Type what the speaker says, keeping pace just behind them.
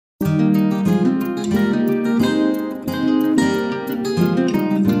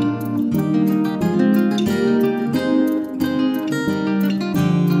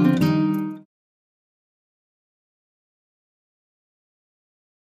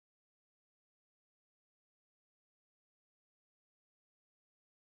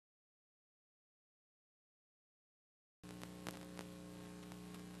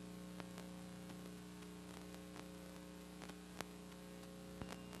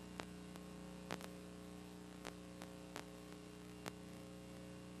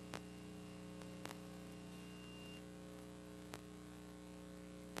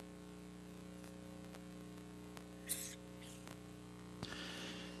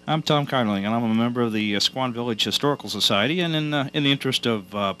I'm Tom Connolly, and I'm a member of the Squan Village Historical Society. And in the interest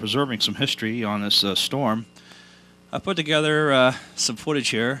of preserving some history on this storm, I put together some footage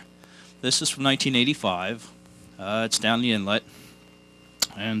here. This is from 1985. It's down the inlet,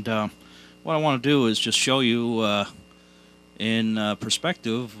 and what I want to do is just show you in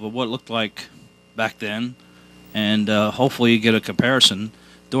perspective of what it looked like back then, and hopefully you get a comparison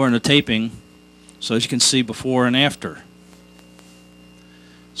during the taping, so as you can see before and after.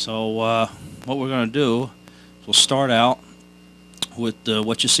 So what we're going to do is we'll start out with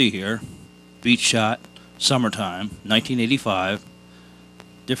what you see here. Beach shot, summertime, 1985.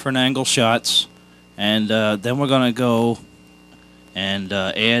 Different angle shots. And then we're going to go and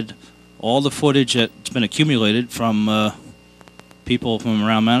add all the footage that's been accumulated from people from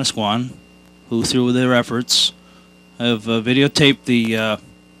around Manasquan who, through their efforts, have videotaped the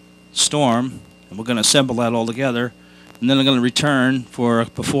storm. And we're going to assemble that all together. And then I'm going to return for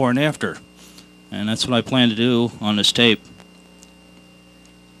before and after. And that's what I plan to do on this tape.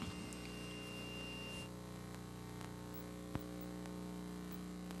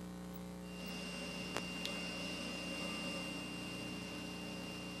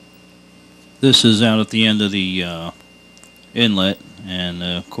 This is out at the end of the inlet. And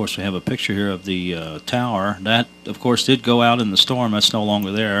of course we have a picture here of the tower. That, of course, did go out in the storm. That's no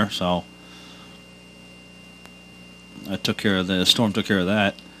longer there. So I took care of the storm. Took care of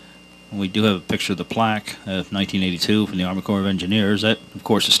that. And we do have a picture of the plaque of 1982 from the Army Corps of Engineers. That, of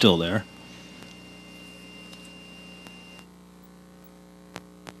course, is still there.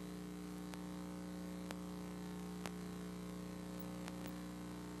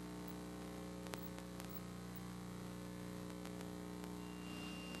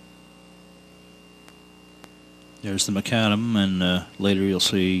 There's the macadam, and later you'll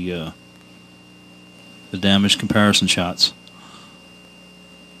see the damage comparison shots.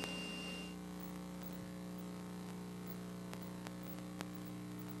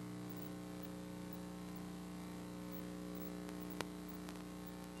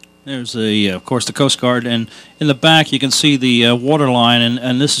 There's of course, the Coast Guard, and in the back you can see the water line,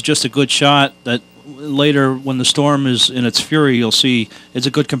 and this is just a good shot that later, when the storm is in its fury, you'll see it's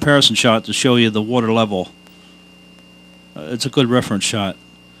a good comparison shot to show you the water level. It's a good reference shot.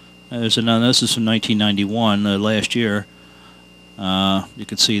 This is from 1991, last year. You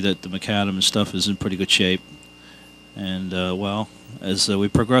can see that the macadam and stuff is in pretty good shape. And, well, as we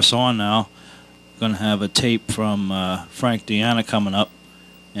progress on now, we're going to have a tape from Frank Deanna coming up,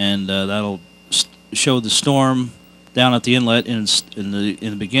 and that'll show the storm down at the inlet in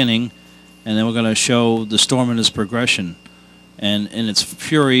the beginning, and then we're going to show the storm in its progression and in its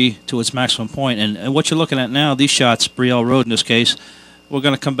fury to its maximum point. And what you're looking at now, these shots, Brielle Road in this case, we're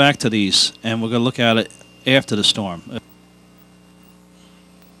going to come back to these, and we're going to look at it after the storm.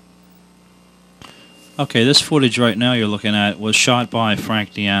 Okay, this footage right now you're looking at was shot by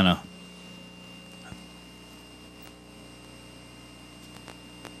Frank Deanna.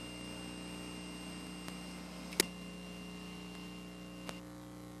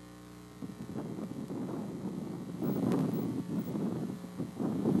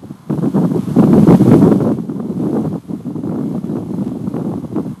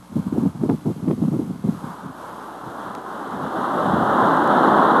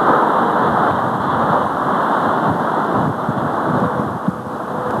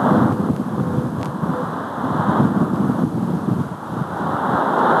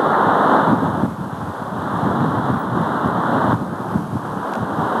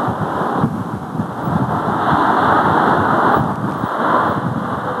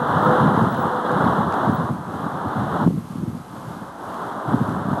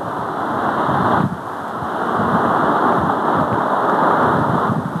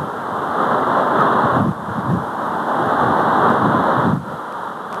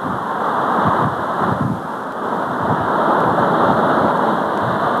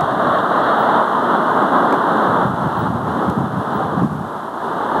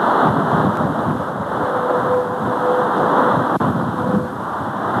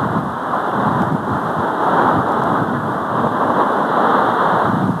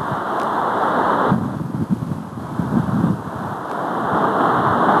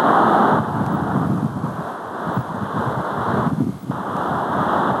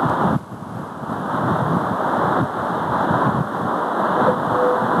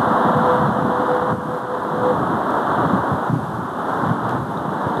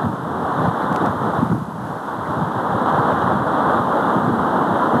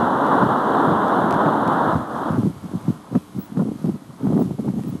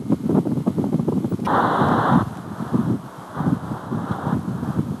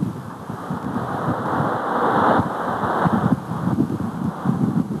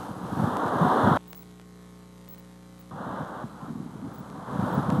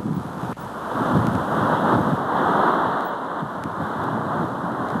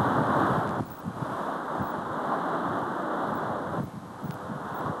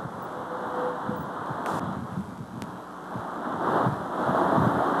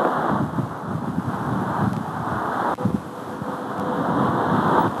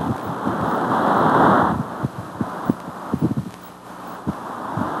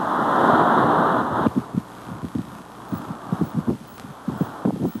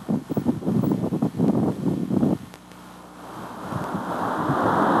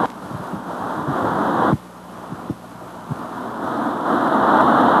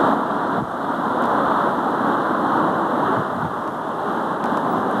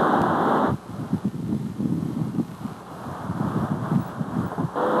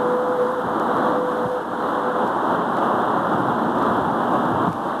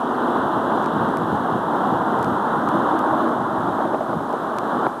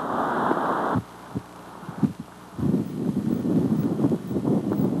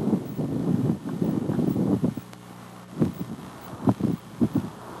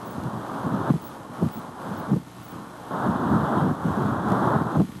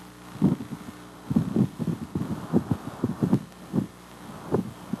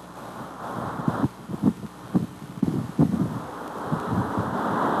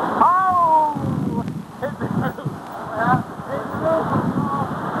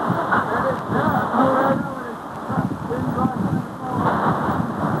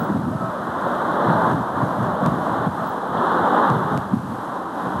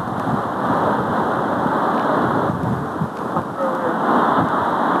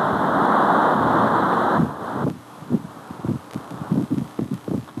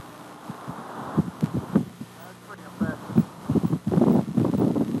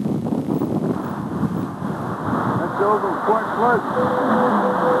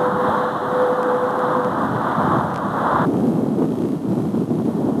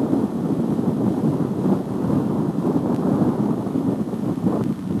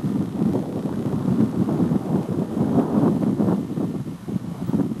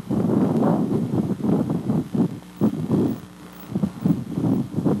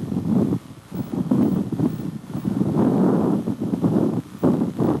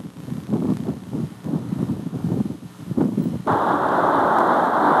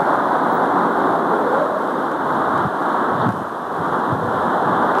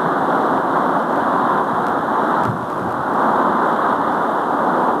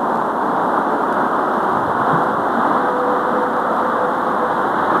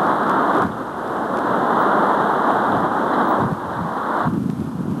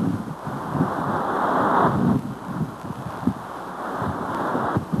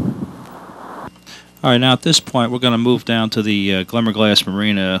 All right, now at this point, we're going to move down to the Glimmerglass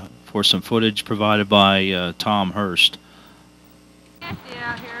Marina for some footage provided by Tom Hurst. Nasty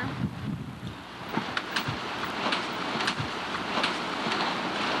out here.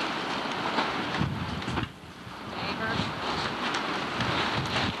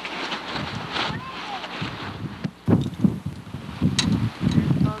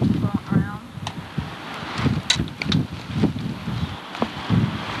 Boats floating around.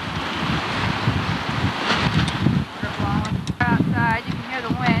 Outside, you can hear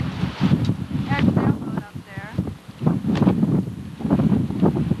the wind. There's a sailboat up there.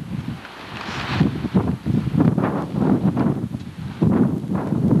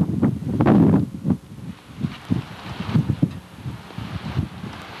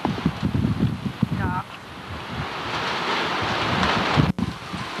 Dock.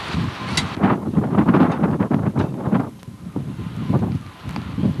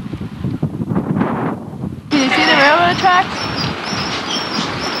 Can you see the railroad tracks?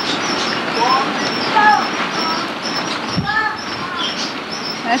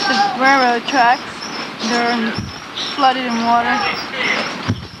 That's the railroad tracks. They're flooded in water.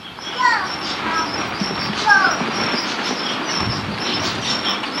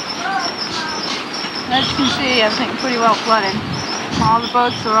 As you can see, everything's pretty well flooded. All the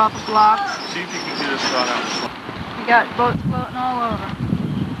boats are off the blocks. See if you can get us out. You got boats floating all over.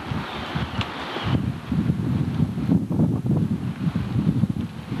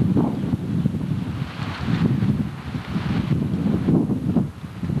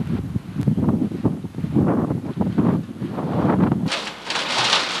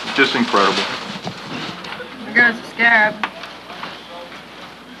 Just incredible. There goes the Scarab.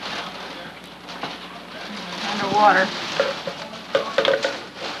 Underwater.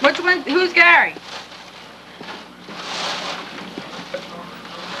 Who's Gary?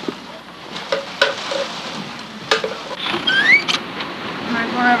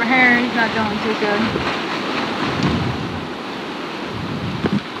 There's one over here, he's not doing too good.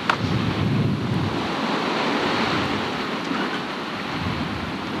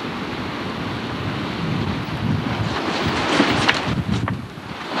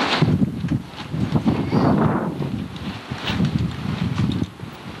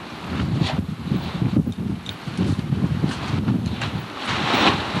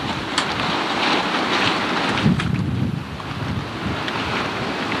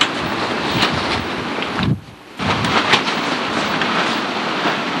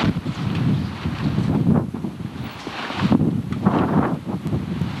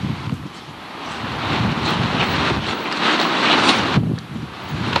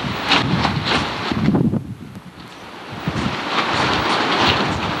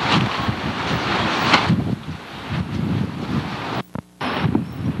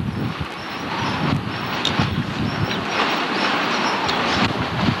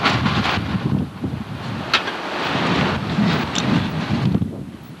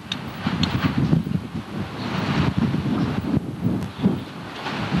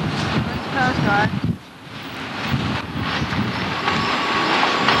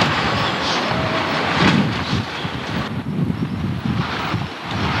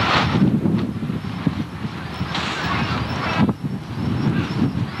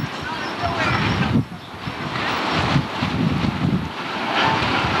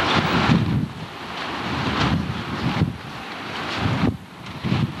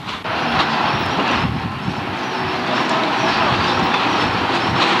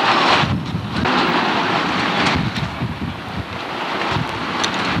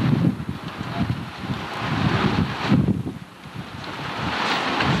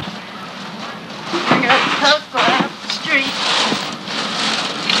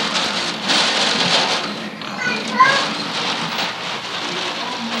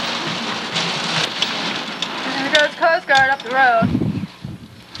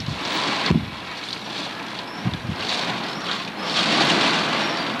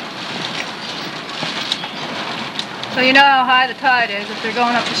 So you know how high the tide is if they're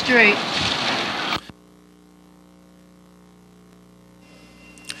going up the street.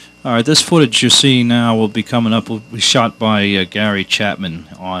 All right, this footage you're seeing now will be coming up. Will be shot by Gary Chapman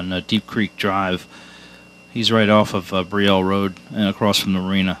on Deep Creek Drive. He's right off of Brielle Road and across from the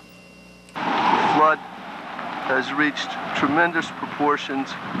marina. Flood has reached tremendous proportions.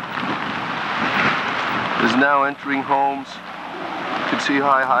 Is now entering homes. You can see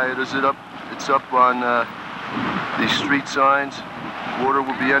how high it is. It's up on these street signs. Water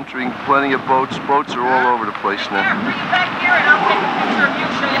will be entering plenty of boats. Boats are all over the place now. Back here and I'll take a picture of you,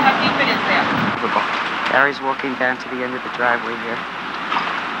 show you how deep it is there. Gary's walking down to the end of the driveway here.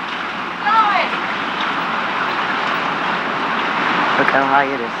 Look how high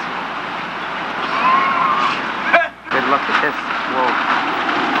it is. Good look at this. Whoa.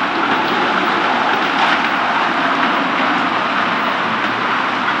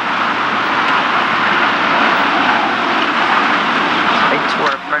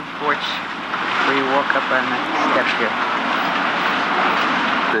 Front porch where you walk up on the steps here.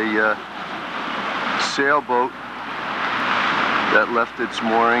 The sailboat that left its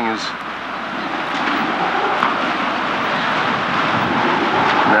mooring is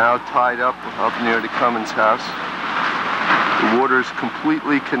now tied up near the Cummins house. The water is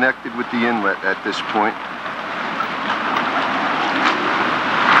completely connected with the inlet at this point.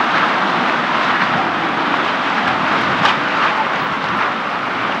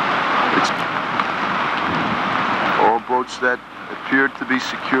 Boats that appeared to be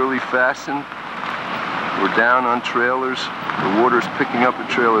securely fastened were down on trailers. The water's picking up a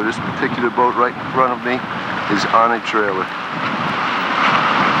trailer. This particular boat right in front of me is on a trailer.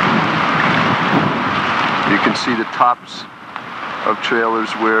 You can see the tops of trailers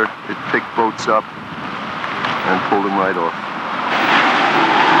where it picked boats up and pulled them right off.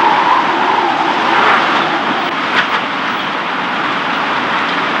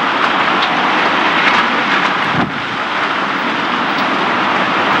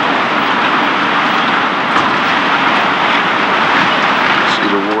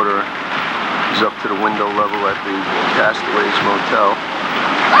 Up to the window level at the Castaways Motel.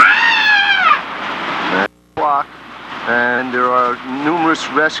 And there are numerous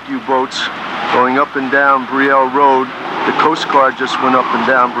rescue boats going up and down Brielle Road. The Coast Guard just went up and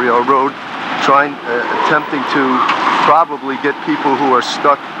down Brielle Road, attempting to probably get people who are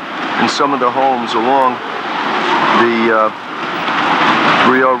stuck in some of the homes along the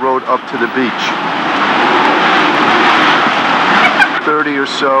Brielle Road up to the beach. 30 or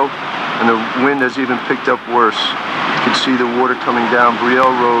so. And the wind has even picked up worse. You can see the water coming down Brielle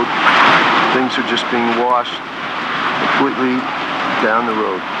Road. Things are just being washed completely down the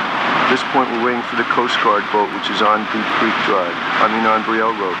road. At this point, we're waiting for the Coast Guard boat, which is on Deep Creek Drive. On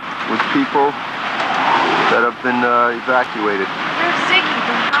Brielle Road, with people that have been evacuated.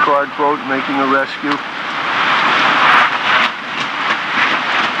 Coast Guard boat making a rescue.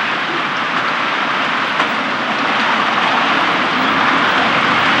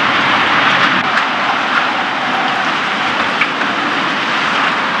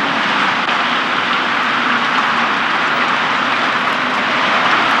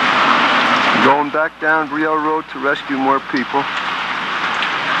 Going back down Brielle Road to rescue more people.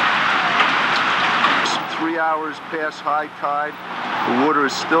 3 hours past high tide. The water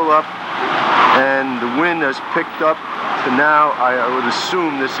is still up and the wind has picked up to now. I would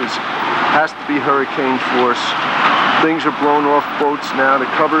assume this has to be hurricane force. Things are blown off boats now. The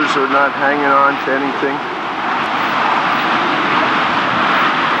covers are not hanging on to anything.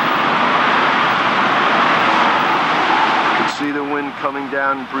 See the wind coming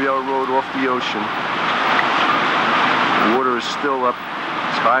down Brielle Road off the ocean. The water is still up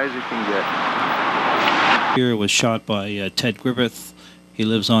as high as it can get. Here was shot by Ted Griffith. He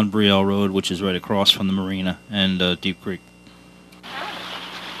lives on Brielle Road, which is right across from the marina and Deep Creek.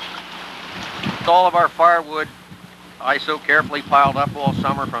 All of our firewood I so carefully piled up all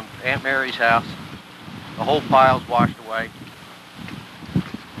summer from Aunt Mary's house. The whole pile's washed away.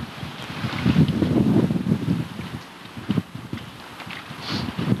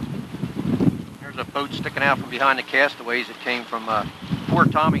 A boat sticking out from behind the castaways that came from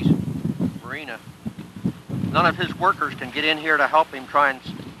Fort Tommy's marina. None of his workers can get in here to help him try and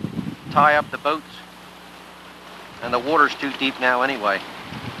tie up the boats. And the water's too deep now anyway.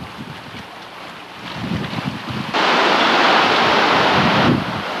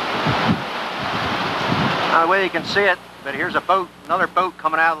 Not the way you can see it, but here's a boat, another boat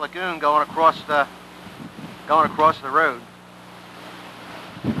coming out of the lagoon going across the road.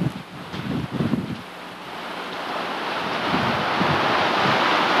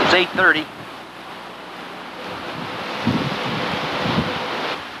 It's 8:30.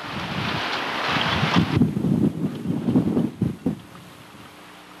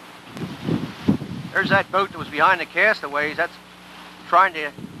 There's that boat that was behind the castaways. That's trying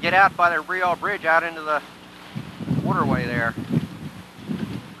to get out by the Brielle Bridge out into the waterway there.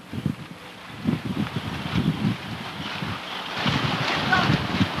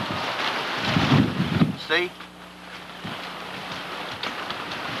 See?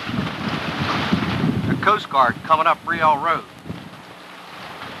 The Coast Guard coming up Brielle Road.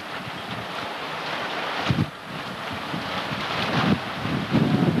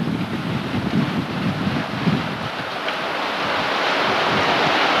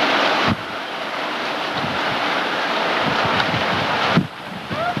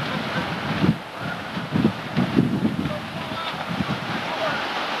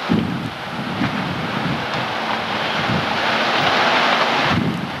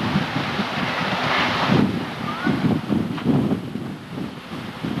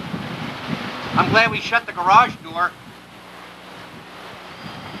 I'm glad we shut the garage door.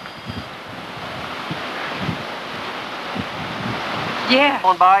 Yeah.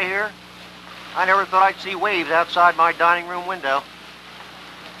 On by here, I never thought I'd see waves outside my dining room window.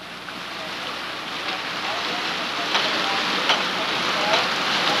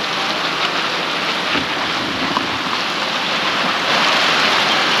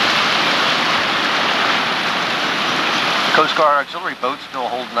 Coast Guard auxiliary boat's still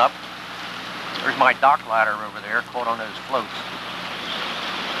holding up. There's my dock ladder over there, caught on those floats.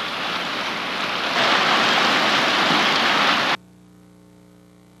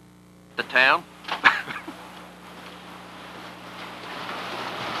 The town.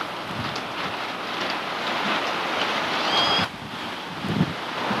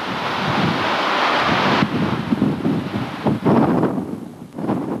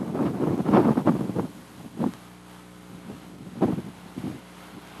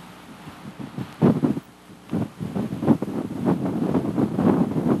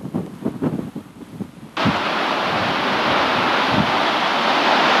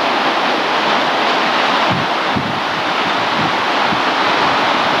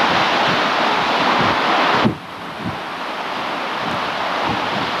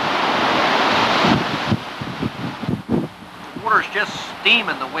 Just steam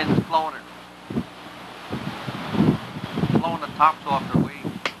and the wind's blowing it. Blowing the tops off their wings.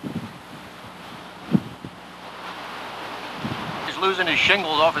 He's losing his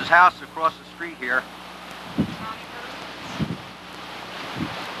shingles off his house across the street here.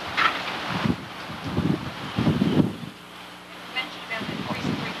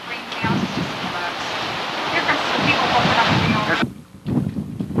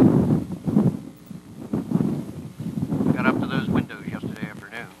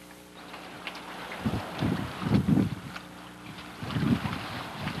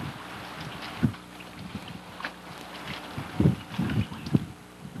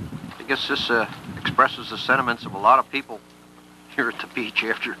 I guess this expresses the sentiments of a lot of people here at the beach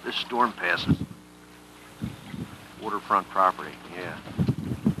after this storm passes. Waterfront property, yeah.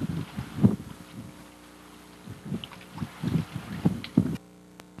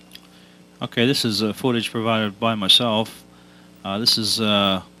 Okay, this is footage provided by myself. This is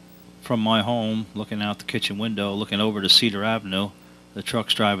from my home, looking out the kitchen window, looking over to Cedar Avenue. The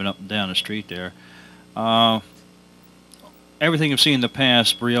truck's driving up and down the street there. Everything you've seen in the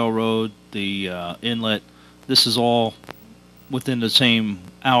past, Brielle Road, the inlet, this is all within the same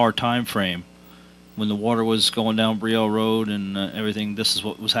hour time frame. When the water was going down Brielle Road and everything, this is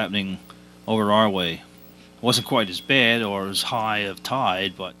what was happening over our way. It wasn't quite as bad or as high of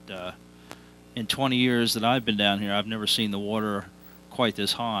tide, but in 20 years that I've been down here, I've never seen the water quite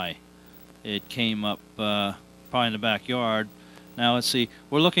this high. It came up probably in the backyard. Now let's see,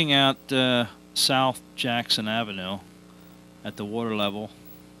 we're looking at South Jackson Avenue at the water level.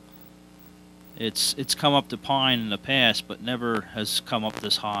 It's come up to Pine in the past, but never has come up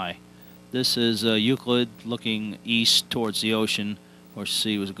this high. This is Euclid looking east towards the ocean. Of course,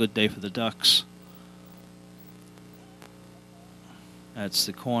 see, it was a good day for the ducks. That's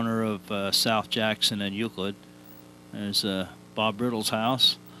the corner of South Jackson and Euclid. There's Bob Brittle's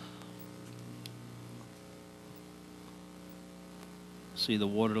house. See the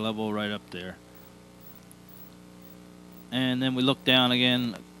water level right up there. And then we look down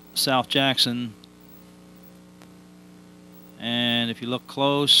again, South Jackson. And if you look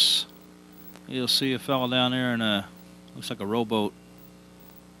close, you'll see a fellow down there in a, looks like a rowboat,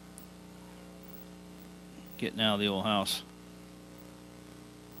 getting out of the old house.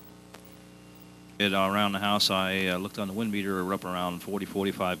 Around the house, I looked on the wind meter, we're up around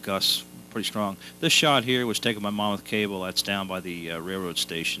 40-45 gusts, pretty strong. This shot here was taken by Monmouth Cable. That's down by the railroad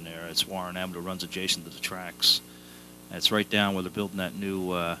station there. It's Warren Avenue, runs adjacent to the tracks. That's right down where they're building that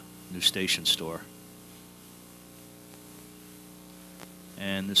new station store.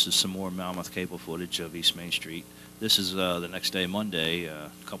 And this is some more Mammoth cable footage of East Main Street. This is the next day, Monday,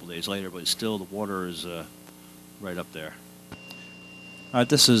 a couple days later, but still the water is right up there. All right,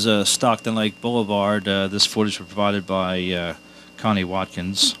 this is Stockton Lake Boulevard. This footage was provided by Connie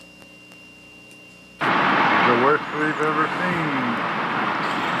Watkins. The worst we've ever seen.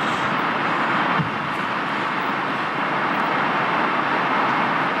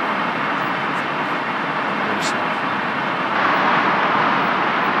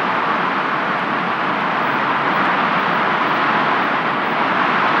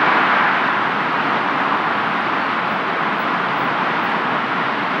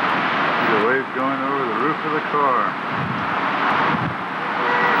 The waves going over the roof of the car.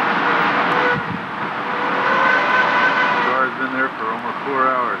 Been there for almost 4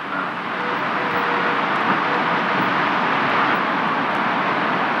 hours now.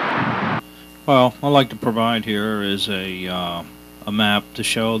 Well, I'd like to provide here is a map to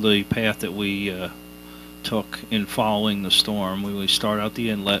show the path that we took in following the storm. We start out the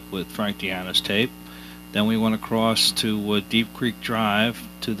inlet with Frank Deanna's tape. Then we went across to Deep Creek Drive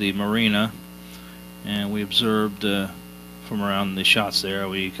to the marina, and we observed from around the shots there.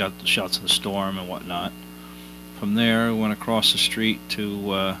 We got the shots of the storm and whatnot. From there, we went across the street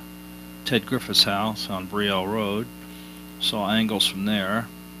to Ted Griffith's house on Brielle Road. Saw angles from there.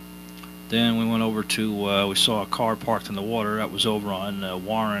 Then we went over to, we saw a car parked in the water. That was over on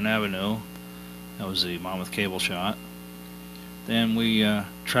Warren Avenue. That was the Mammoth cable shot. Then we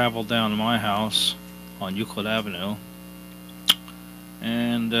traveled down to my house on Euclid Avenue.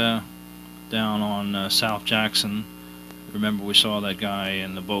 And down on South Jackson. Remember, we saw that guy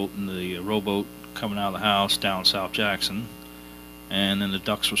in the boat, in the rowboat, coming out of the house down South Jackson, and then the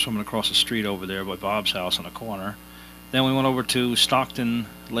ducks were swimming across the street over there by Bob's house on the corner. Then we went over to Stockton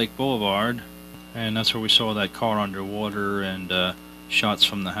Lake Boulevard, and that's where we saw that car underwater and shots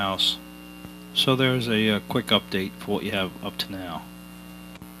from the house. So there's a quick update for what you have up to now.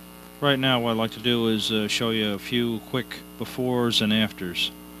 Right now what I'd like to do is show you a few quick befores and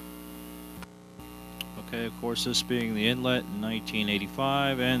afters. Okay, of course, this being the inlet in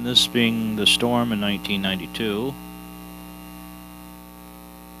 1985, and this being the storm in 1992.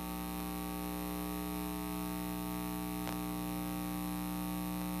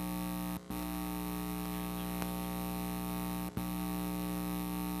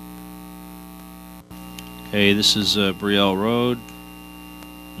 Okay, this is Brielle Road,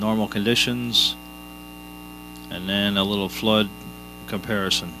 normal conditions, and then a little flood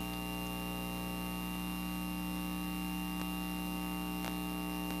comparison.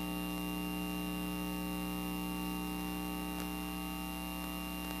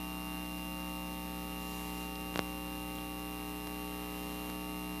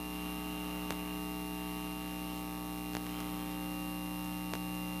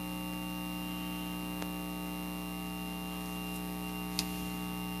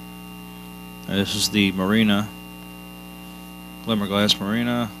 This is the marina, Glimmerglass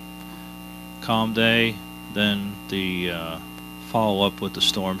Marina, calm day, then the follow-up with the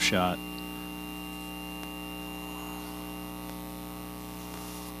storm shot.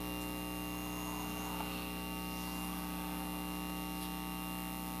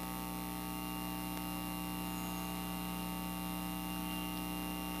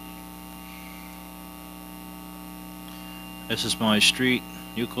 This is my street,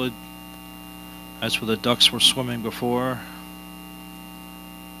 Euclid. That's where the ducks were swimming before.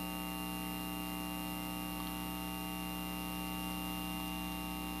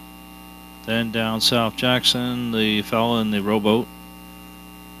 Then down South Jackson, the fella in the rowboat.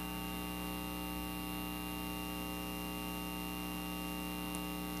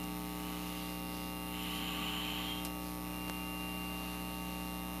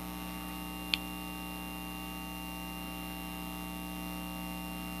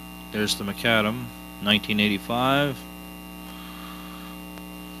 There's the Macadam, 1985.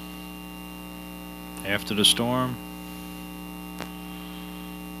 After the storm.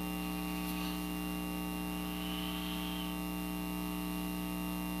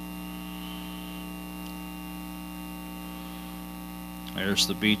 There's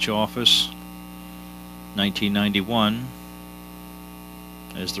the beach office, 1991.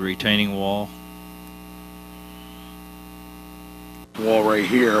 There's the retaining wall. Wall right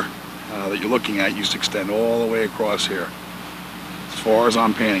here that you're looking at used to extend all the way across here. As far as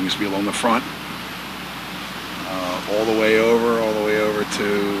I'm panning, used to be along the front, all the way over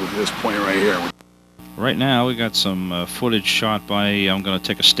to this point right here. Right now we got some footage shot by, I'm going to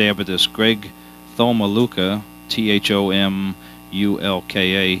take a stab at this, Greg Thomulka, Thomulka.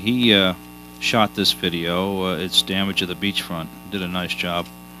 He shot this video. It's damage of the beachfront. Did a nice job.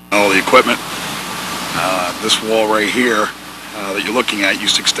 All the equipment. This wall right here that you're looking at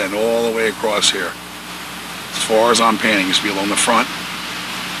used to extend all the way across here. As far as I'm panning, used to be along the front,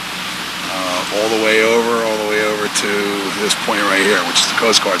 all the way over to this point right here, which is the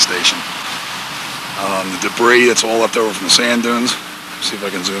Coast Guard station. The debris that's all left over from the sand dunes. See if I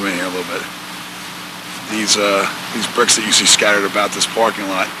can zoom in here a little bit. These bricks that you see scattered about this parking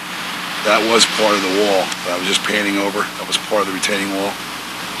lot, that was part of the wall that I was just panning over. That was part of the retaining wall.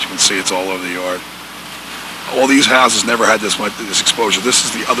 As you can see, it's all over the yard. All these houses never had this exposure. This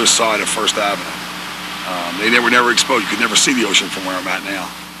is the other side of First Avenue. They were never exposed. You could never see the ocean from where I'm at now.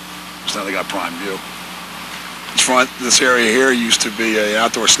 So now they got prime view. In front, this area here used to be an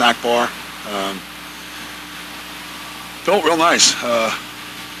outdoor snack bar. Built real nice.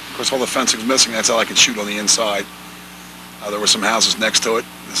 Of course, all the fencing's missing. That's how I could shoot on the inside. There were some houses next to it.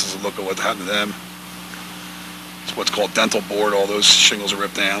 This is a look at what happened to them. It's what's called dental board. All those shingles are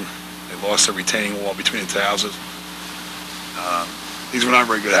ripped down. They lost their retaining wall between the two houses. These were not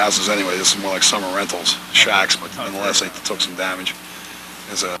very good houses anyway. This is more like summer rentals, shacks, but nonetheless they took some damage.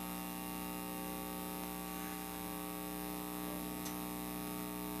 There's a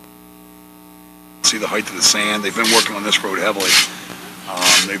see the height of the sand. They've been working on this road heavily.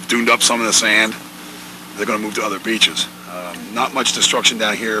 They've duned up some of the sand. They're going to move to other beaches. Not much destruction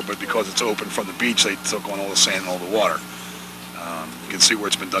down here, but because it's open from the beach, they took on all the sand and all the water. You can see where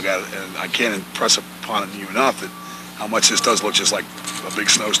it's been dug out, and I can't impress upon you enough that how much this does look just like a big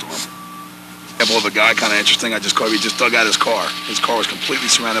snowstorm. Example of a guy, kind of interesting. I just caught him. He just dug out his car. His car was completely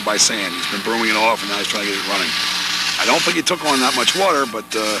surrounded by sand. He's been brooming it off, and now he's trying to get it running. I don't think he took on that much water, but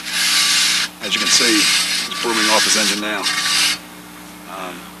as you can see, he's brooming off his engine now.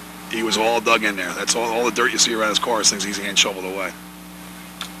 He was all dug in there. That's all the dirt you see around his car is things he's hand shoveled away.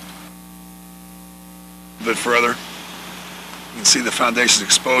 A bit further, you can see the foundation's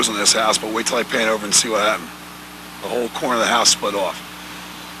exposed on this house, but wait till I pan over and see what happened. The whole corner of the house split off.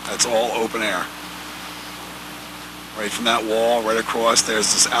 That's all open air. Right from that wall, right across,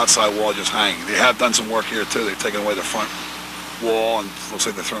 there's this outside wall just hanging. They have done some work here too. They've taken away the front wall, and it looks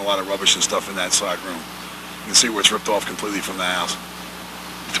like they're throwing a lot of rubbish and stuff in that side room. You can see where it's ripped off completely from the house.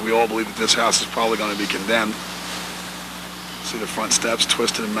 So we all believe that this house is probably going to be condemned. See the front steps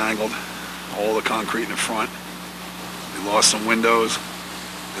twisted and mangled. All the concrete in the front. They lost some windows.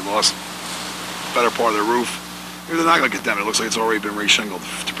 They lost the better part of the roof. Maybe they're not going to condemn it. It looks like it's already been reshingled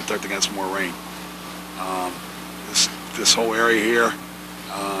to protect against more rain. This whole area here,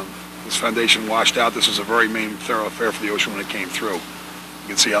 this foundation washed out. This was a very main thoroughfare for the ocean when it came through. You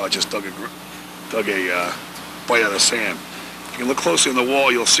can see how it just dug a bite out of sand. If you can look closely on the wall,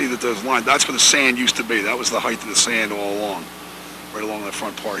 you'll see that those lines, that's where the sand used to be. That was the height of the sand all along, right along the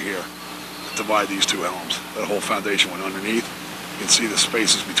front part here. That divided these two homes. That whole foundation went underneath. You can see the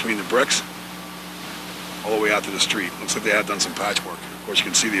spaces between the bricks all the way out to the street. Looks like they have done some patchwork. Of course, you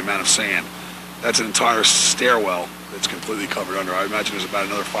can see the amount of sand. That's an entire stairwell that's completely covered under. I imagine there's about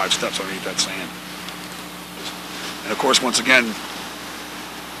another 5 steps underneath that sand. And of course, once again,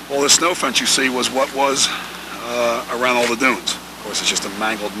 all this snow fence you see was what was around all the dunes. Of course, it's just a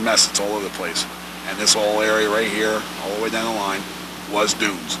mangled mess. It's all over the place. And this whole area right here, all the way down the line, was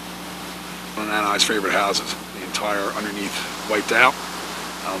dunes. One of Anai's favorite houses. The entire underneath wiped out.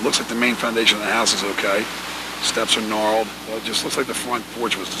 Looks like the main foundation of the house is okay. Steps are gnarled. Well, it just looks like the front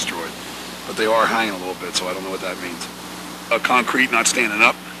porch was destroyed. But they are hanging a little bit, so I don't know what that means. Concrete not standing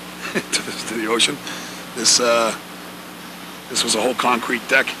up to the ocean. This was a whole concrete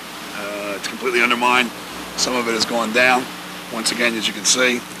deck. It's completely undermined. Some of it has gone down. Once again, as you can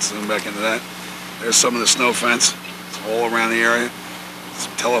see, let's zoom back into that. There's some of the snow fence. It's all around the area.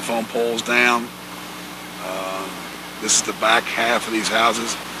 Some telephone poles down. This is the back half of these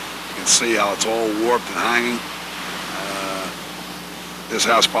houses. You can see how it's all warped and hanging. This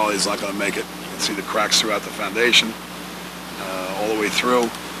house probably is not going to make it. You can see the cracks throughout the foundation, all the way through,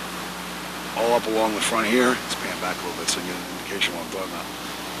 all up along the front here. Let's pan back a little bit so you get an indication of what I'm talking about.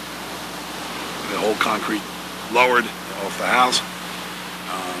 The whole concrete lowered off the house.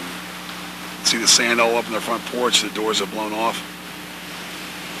 See the sand all up in the front porch. The doors are blown off.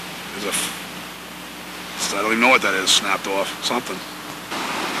 There's I don't even know what that is. Snapped off. Something.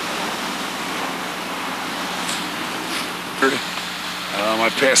 I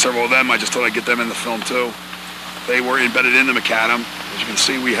passed several of them. I just thought I'd get them in the film too. They were embedded in the macadam. As you can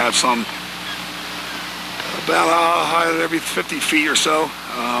see, we have some about high every 50 feet or so.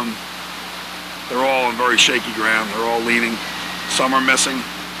 They're all on very shaky ground. They're all leaning. Some are missing.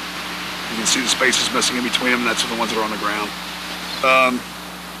 You can see the spaces missing in between them. That's the ones that are on the ground.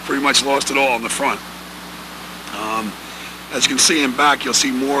 pretty much lost it all in the front. As you can see in back, you'll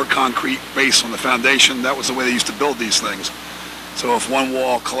see more concrete base on the foundation. That was the way they used to build these things. So if one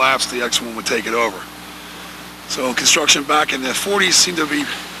wall collapsed, the next one would take it over. So construction back in the 40s seemed to be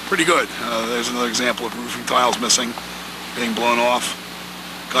pretty good. There's another example of roofing tiles missing, being blown off,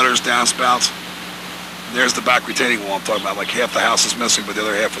 gutters, downspouts. There's the back retaining wall I'm talking about. Like half the house is missing, but the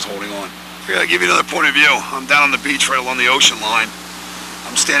other half is holding on. Here, I'll give you another point of view. I'm down on the beach right along the ocean line.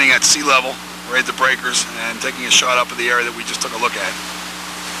 I'm standing at sea level, right at the breakers, and taking a shot up at the area that we just took a look at.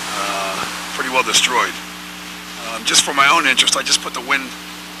 Pretty well destroyed. Just for my own interest, I just put the wind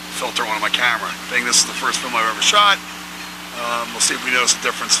filter on my camera. Being this is the first film I've ever shot, we'll see if we notice a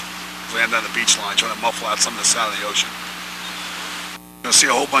difference as I am down the beach line, trying to muffle out some of the sound of the ocean. You're going to see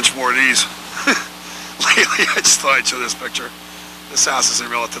a whole bunch more of these. Lately, I just thought I'd show this picture. This house is in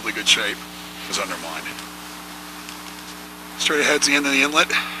relatively good shape. It was undermined. Straight ahead's the end of the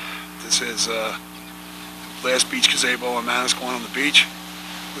inlet. This is last beach gazebo in Manasquan on the beach.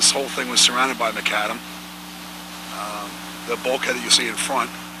 This whole thing was surrounded by macadam. The bulkhead that you see in front,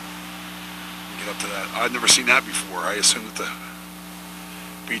 get up to that. I'd never seen that before. I assumed that the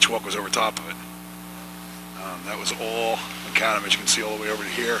beach walk was over top of it. That was all macadam, as you can see, all the way over to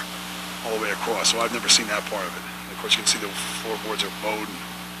here, all the way across. So I've never seen that part of it. And of course, you can see the floorboards are bowed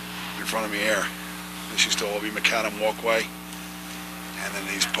in front of me here. This used to all be macadam walkway. And then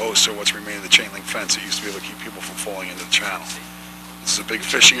these posts are what's remaining of the chain link fence that used to be able to keep people from falling into the channel. This is a big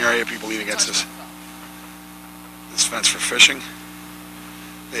fishing area. People lean against this fence for fishing.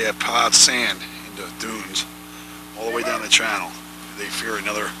 They have piled sand into dunes all the way down the channel. They fear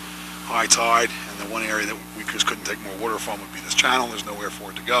another high tide, and the one area that we just couldn't take more water from would be this channel. There's nowhere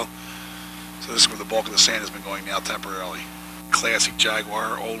for it to go. So this is where the bulk of the sand has been going now temporarily. Classic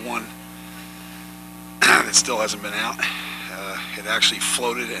Jaguar, old one. It still hasn't been out. It actually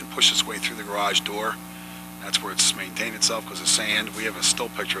floated and pushed its way through the garage door. That's where it's maintained itself because of sand. We have a still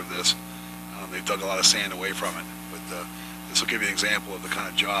picture of this. They've dug a lot of sand away from it. But this will give you an example of the kind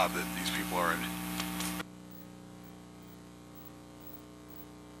of job that these people are in.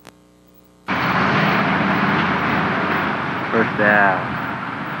 First down.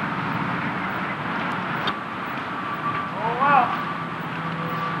 Oh, wow.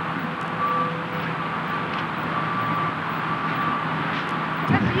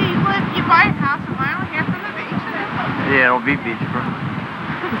 You buy a house a mile here from the beach? Yeah, it'll be beachfront.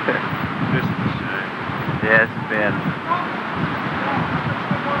 This is a shame. Yeah, it's bad.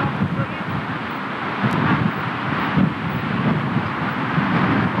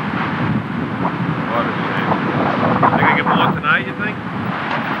 What a shame. They gonna get one tonight, you think?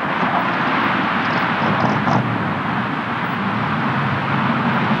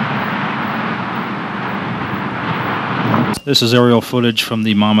 This is aerial footage from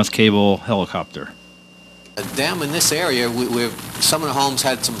the Mammoth Cable helicopter. Down in this area, some of the homes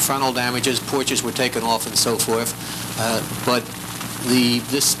had some frontal damages, porches were taken off and so forth, but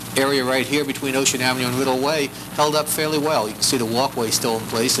this area right here between Ocean Avenue and Riddle Way held up fairly well. You can see the walkway still in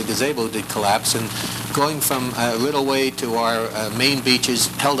place. The gazebo did collapse, and going from Riddle Way to our main beaches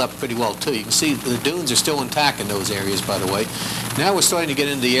held up pretty well too. You can see the dunes are still intact in those areas, by the way. Now we're starting to get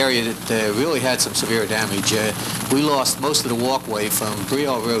into the area that really had some severe damage. We lost most of the walkway from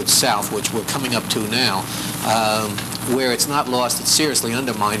Brielle Road south, which we're coming up to now. Where it's not lost, it's seriously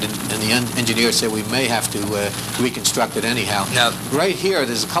undermined, and the engineers say we may have to reconstruct it anyhow. Now, right here,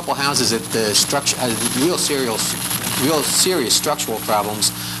 there's a couple houses that structure real serious structural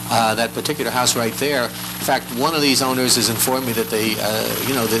problems. That particular house right there. In fact, one of these owners has informed me that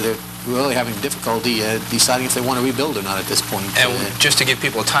they're really having difficulty deciding if they want to rebuild or not at this point. And just to give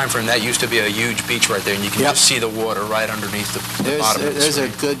people a time frame, that used to be a huge beach right there, and you can just see the water right underneath the bottom of the There's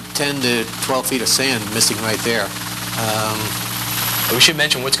stream. a good 10 to 12 feet of sand missing right there. We should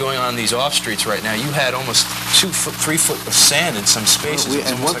mention what's going on in these off streets right now. You had almost 3 foot of sand in some spaces.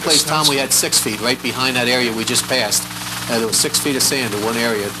 In one place, Tom, we had 6 feet right behind that area we just passed. There was 6 feet of sand in one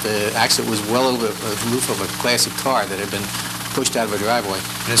area. Actually, it was well over the roof of a classic car that had been pushed out of a driveway.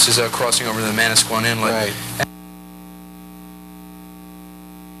 And this is crossing over the Manasquan Inlet. Right.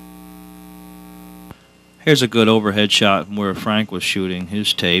 Here's a good overhead shot from where Frank was shooting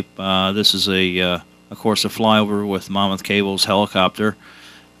his tape. This is of course, a flyover with Mammoth Cable's helicopter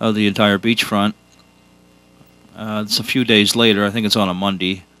of the entire beachfront. It's a few days later. I think it's on a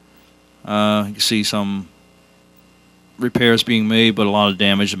Monday. You can see some repairs being made, but a lot of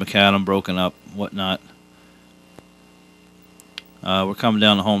damage. The macadam broken up, whatnot. We're coming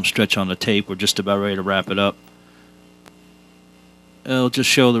down the home stretch on the tape. We're just about ready to wrap it up. It'll just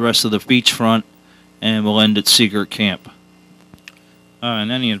show the rest of the beachfront, and we'll end at Seagirt Camp.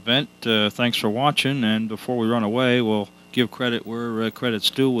 In any event, thanks for watching, and before we run away, we'll give credit where credit's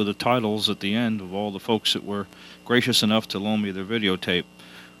due with the titles at the end of all the folks that were gracious enough to loan me their videotape,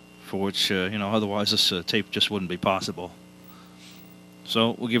 for which, you know, otherwise this tape just wouldn't be possible.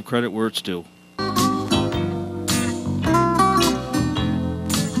 So we'll give credit where it's due.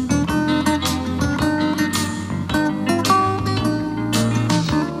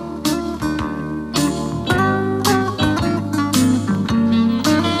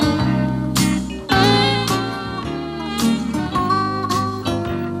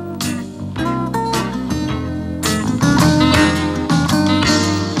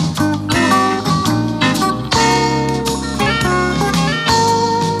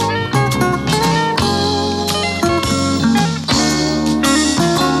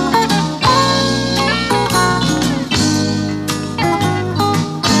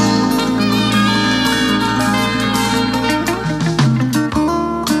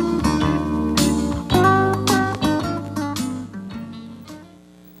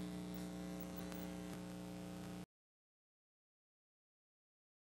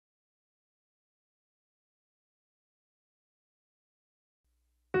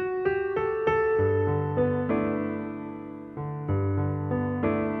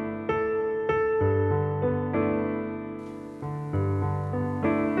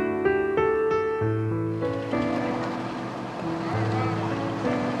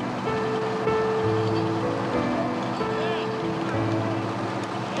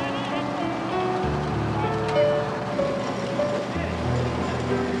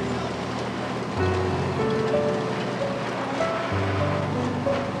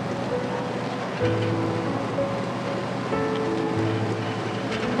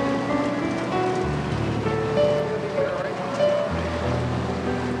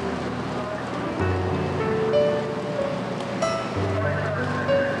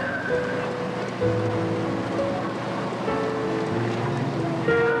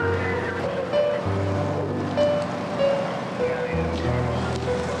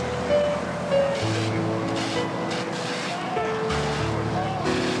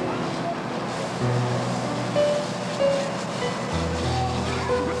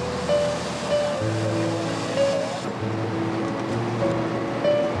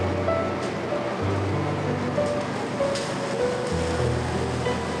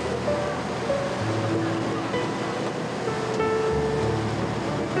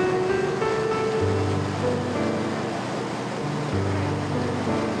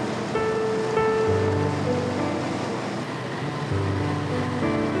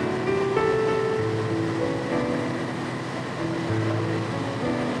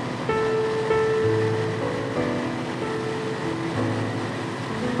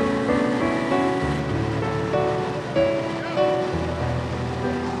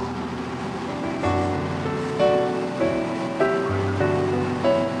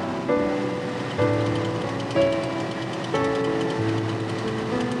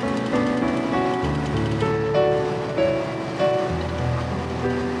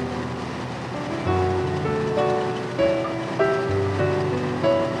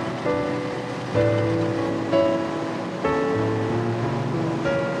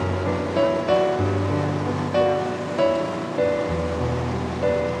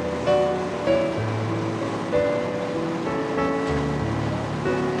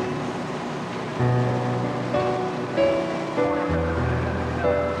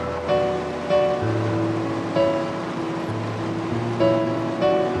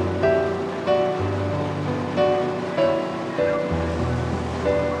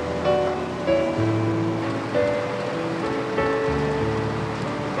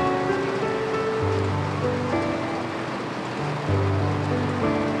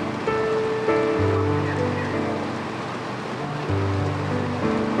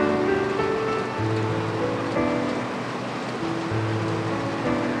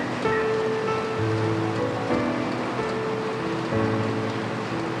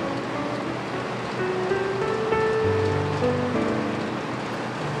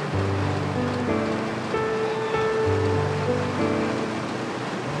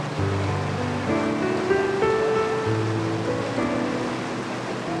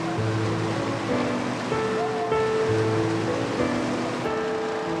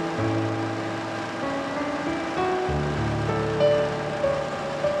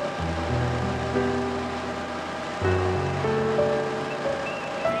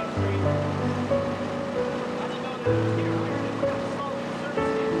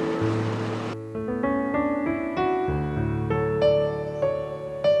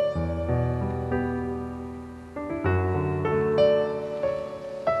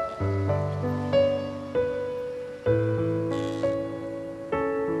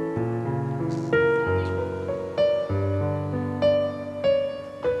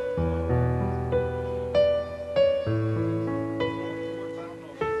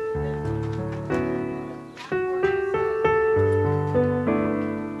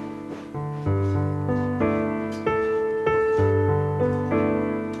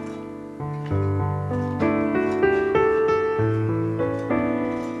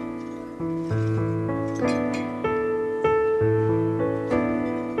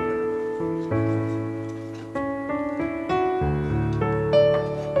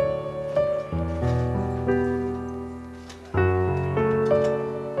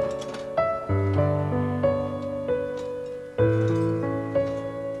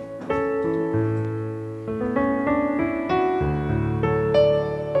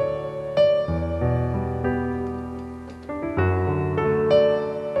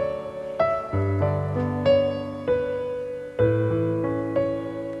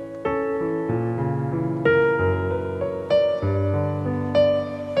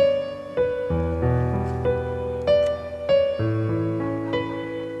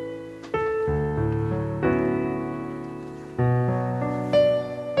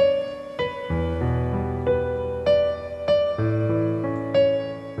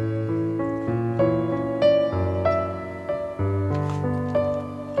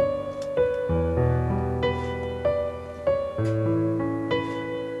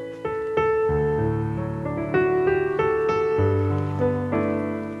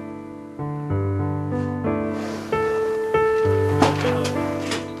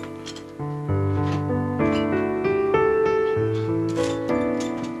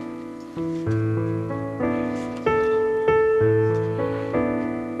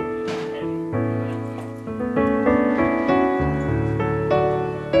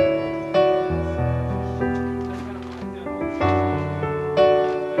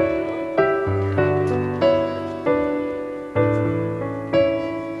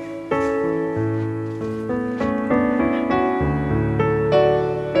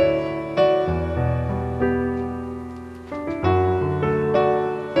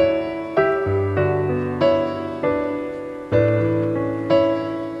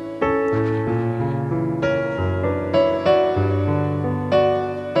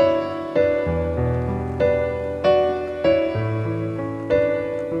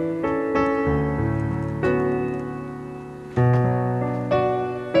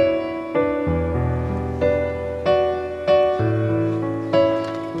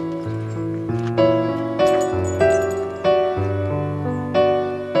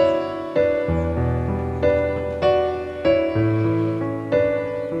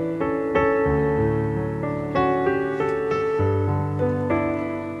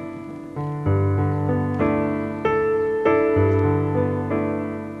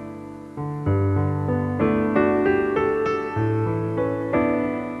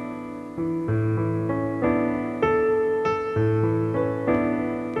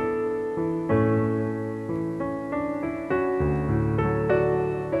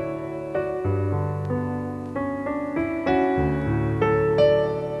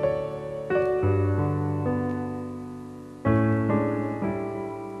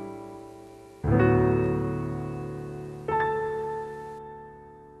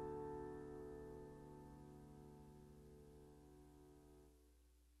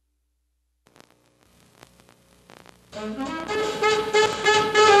 Thank you.